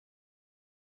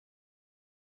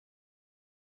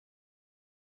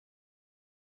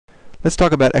Let's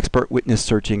talk about expert witness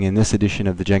searching in this edition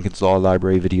of the Jenkins Law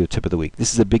Library Video Tip of the Week.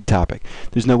 This is a big topic.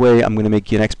 There's no way I'm going to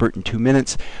make you an expert in 2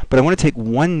 minutes, but I want to take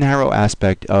one narrow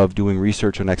aspect of doing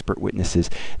research on expert witnesses,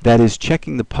 that is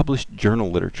checking the published journal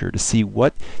literature to see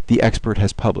what the expert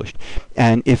has published.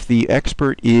 And if the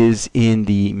expert is in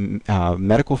the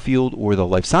medical field or the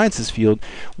life sciences field,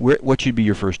 what should be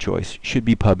your first choice? Should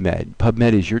be PubMed.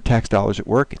 PubMed is your tax dollars at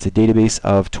work. It's a database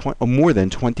of more than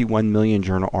 21 million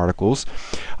journal articles.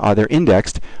 They're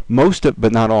indexed. Most of,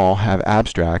 but not all, have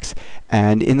abstracts.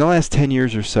 And in the last 10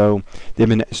 years or so, they've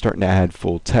been starting to add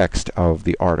full text of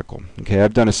the article. Okay,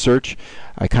 I've done a search.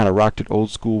 I kind of rocked it old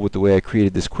school with the way I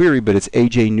created this query, but it's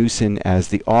A.J. Newson as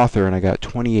the author, and I got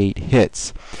 28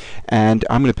 hits. And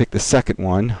I'm going to pick the second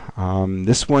one.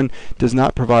 This one does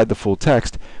not provide the full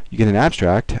text. You get an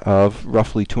abstract of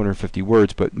roughly 250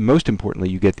 words, but most importantly,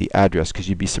 you get the address, because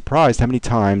you'd be surprised how many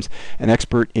times an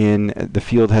expert in the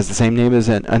field has the same name as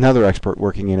another expert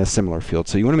working in a similar field.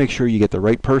 So you want to make sure you get the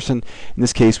right person. In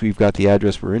this case, we've got the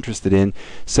address we're interested in,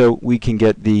 so we can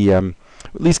get the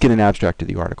at least get an abstract of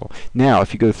the article. Now,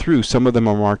 if you go through, some of them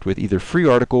are marked with either free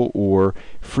article or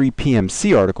free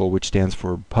PMC article, which stands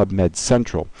for PubMed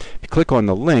Central. If you click on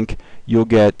the link, you'll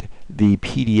get the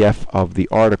PDF of the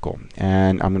article.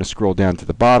 And I'm going to scroll down to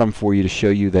the bottom for you to show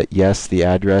you that, yes, the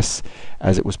address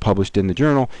as it was published in the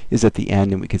journal is at the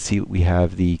end, and we can see that we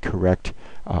have the correct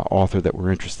author that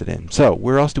we're interested in. So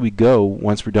where else do we go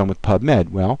once we're done with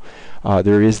PubMed? Well,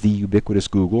 there is the ubiquitous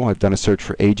Google. I've done a search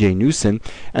for A.J. Newson,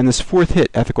 and this fourth hit,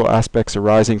 ethical aspects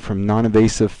arising from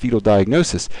non-invasive fetal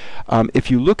diagnosis. If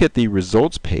you look at the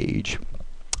results page,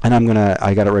 and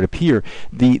I got it right up here,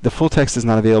 the full text is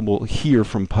not available here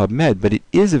from PubMed, but it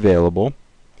is available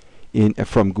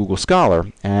from Google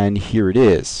Scholar, and here it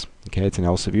is. Okay, it's an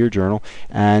Elsevier journal,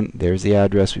 and there's the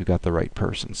address. We've got the right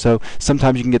person. So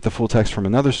sometimes you can get the full text from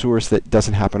another source that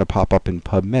doesn't happen to pop up in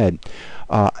PubMed.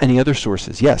 Any other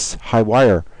sources? Yes,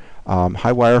 HighWire.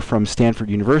 HighWire from Stanford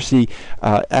University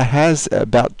has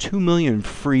about 2 million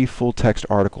free full-text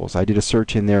articles. I did a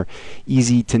search in their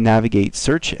easy-to-navigate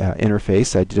search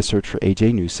interface. I did a search for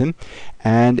A.J. Newson,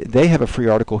 and they have a free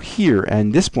article here.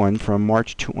 And this one from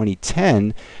March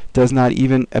 2010 does not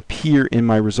even appear in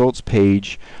my results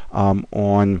page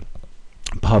on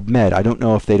PubMed. I don't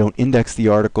know if they don't index the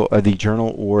article, the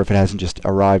journal, or if it hasn't just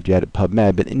arrived yet at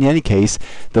PubMed. But in any case,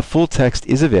 the full text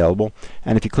is available,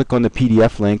 and if you click on the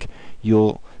PDF link,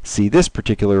 you'll see this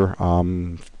particular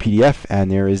PDF, and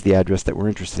there is the address that we're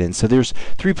interested in. So there's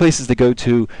 3 places to go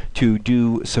to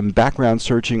do some background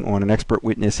searching on an expert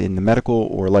witness in the medical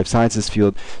or life sciences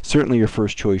field. Certainly your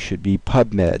first choice should be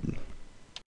PubMed.